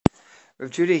Rav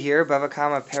Judah here, Bava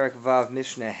Kama Perek Vav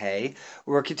Mishnah Hey.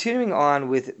 We're continuing on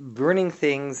with burning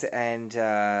things and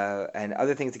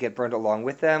other things that get burned along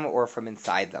with them or from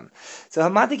inside them. So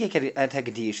Hamadik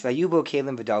Hagadish Vayubo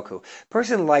Kalim Vidalku.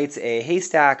 Person lights a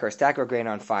haystack or a stack of grain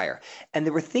on fire, and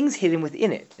there were things hidden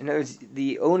within it. In other words,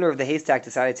 the owner of the haystack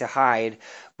decided to hide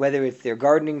whether it's their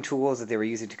gardening tools that they were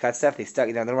using to cut stuff. They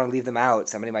don't want to leave them out.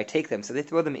 Somebody might take them, so they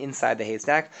throw them inside the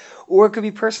haystack. Or it could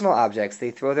be personal objects. They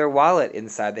throw their wallet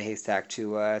inside the haystack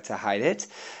to hide it.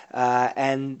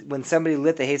 And when somebody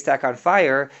lit the haystack on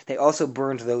fire, they also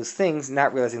burned those things,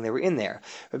 not realizing they were in there.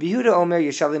 Rabbi Yehuda Omer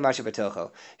Yeshavli Masha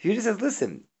Batocho. Yehuda says,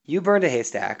 listen, you burned a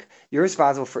haystack. You're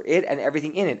responsible for it and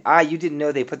everything in it. You didn't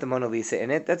know they put the Mona Lisa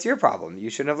in it. That's your problem. You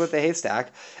shouldn't have lit the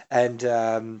haystack.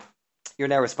 And you're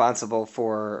now responsible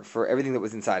for everything that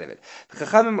was inside of it. The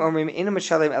Chachamim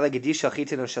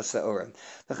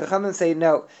say,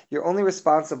 no, you're only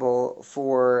responsible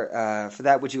for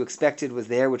that which you expected was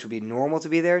there, which would be normal to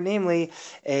be there, namely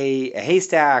a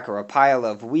haystack or a pile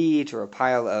of wheat or a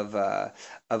pile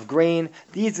of grain.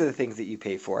 These are the things that you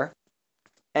pay for.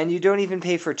 And you don't even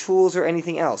pay for tools or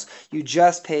anything else. You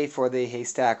just pay for the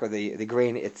haystack or the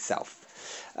grain itself.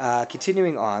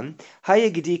 Continuing on,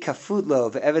 let's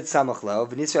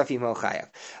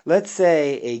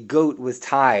say a goat was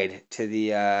tied to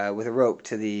the with a rope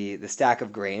to the stack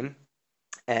of grain,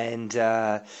 and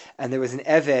there was an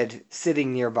eved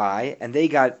sitting nearby, and they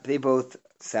both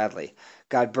sadly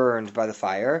got burned by the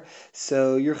fire.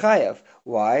 So you're chayav.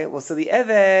 Why? Well, so the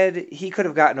Eved, he could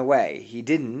have gotten away. He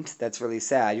didn't. That's really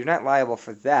sad. You're not liable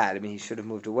for that. I mean, he should have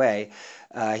moved away.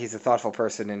 He's a thoughtful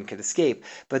person and could escape.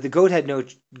 But the goat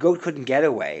couldn't get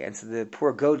away, and so the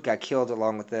poor goat got killed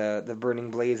along with the burning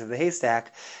blaze of the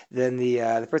haystack. Then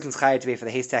the person's chayav to pay for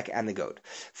the haystack and the goat.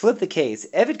 Flip the case.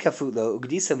 Eved kafutlo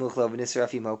ugdisa muchlo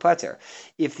v'nisrafimo pater.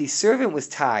 If the servant was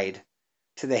tied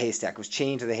to the haystack, was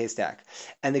chained to the haystack,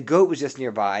 and the goat was just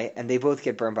nearby, and they both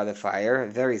get burned by the fire,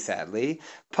 very sadly,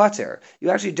 pater, you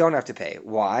actually don't have to pay.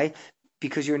 Why?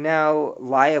 Because you're now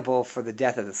liable for the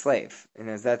death of the slave, and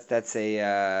as that's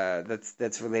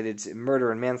related to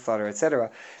murder and manslaughter,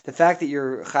 etc. The fact that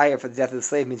you're chayav for the death of the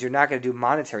slave means you're not going to do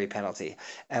monetary penalty,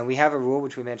 and we have a rule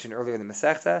which we mentioned earlier in the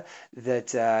Masechta that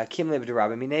kimle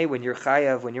b'derabba minei, when you're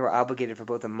chayav, when you're obligated for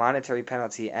both a monetary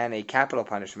penalty and a capital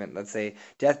punishment, let's say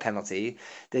death penalty,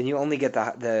 then you only get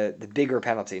the bigger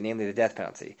penalty, namely the death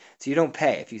penalty. So you don't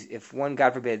pay if one,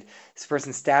 God forbid, this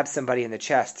person stabs somebody in the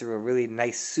chest through a really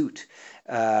nice suit.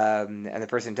 And the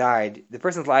person died, the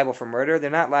person's liable for murder, they're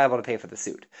not liable to pay for the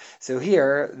suit. So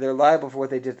here, they're liable for what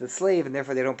they did to the slave, and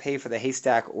therefore they don't pay for the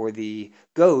haystack or the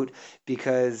goat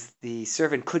because the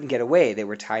servant couldn't get away. They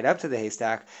were tied up to the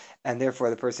haystack, and therefore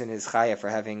the person is chaya for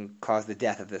having caused the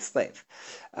death of the slave.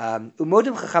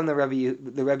 Umodim chacham the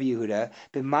Rebbe Yehuda,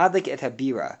 b'madlik et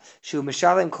habira, shu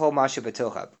mishalim kol masha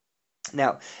b'tocha.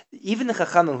 Now, even the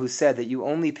Chachamim who said that you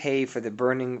only pay for the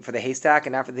burning, for the haystack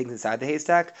and not for the things inside the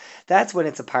haystack, that's when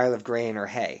it's a pile of grain or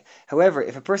hay. However,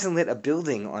 if a person lit a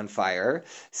building on fire,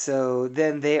 so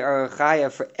then they are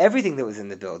chaya for everything that was in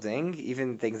the building,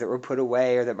 even things that were put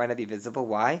away or that might not be visible.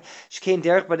 Why?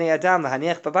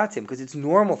 Because it's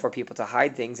normal for people to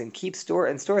hide things and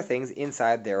store things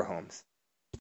inside their homes.